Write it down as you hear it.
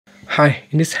Hi,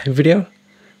 in this video,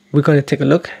 we're going to take a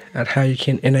look at how you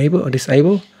can enable or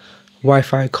disable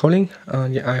Wi-Fi calling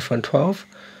on your iPhone 12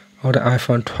 or the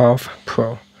iPhone 12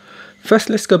 Pro. First,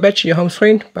 let's go back to your home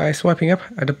screen by swiping up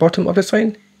at the bottom of the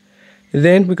screen.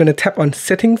 Then we're going to tap on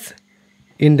Settings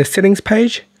in the Settings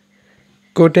page.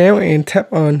 Go down and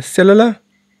tap on Cellular.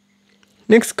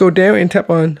 Next, go down and tap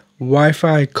on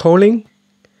Wi-Fi calling.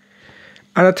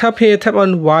 At the top here, tap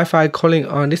on Wi-Fi calling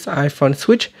on this iPhone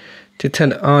switch to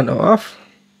turn it on or off.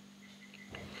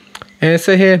 And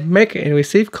so here, make and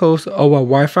receive calls over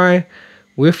Wi-Fi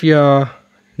with your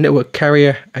network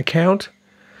carrier account.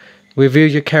 Review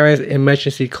your carrier's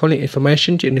emergency calling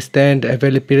information to understand the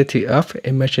availability of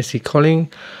emergency calling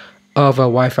over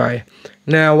Wi-Fi.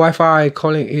 Now, Wi-Fi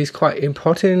calling is quite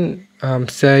important.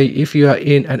 Say if you are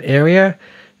in an area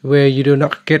where you do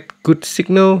not get good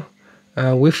signal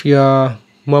with your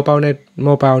mobile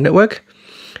network,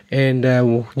 and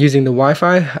using the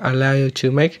Wi-Fi allow you to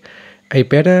make a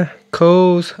better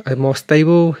calls, a more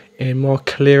stable and more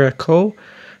clearer call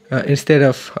instead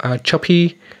of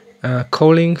choppy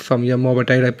calling from your mobile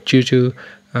data due to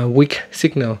weak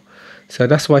signal. So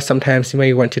that's why sometimes you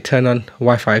may want to turn on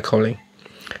Wi-Fi calling.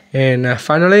 And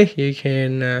finally, you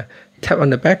can tap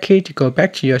on the back key to go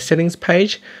back to your settings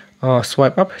page, or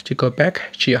swipe up to go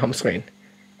back to your home screen.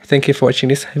 Thank you for watching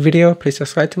this video. Please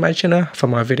subscribe to my channel for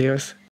more videos.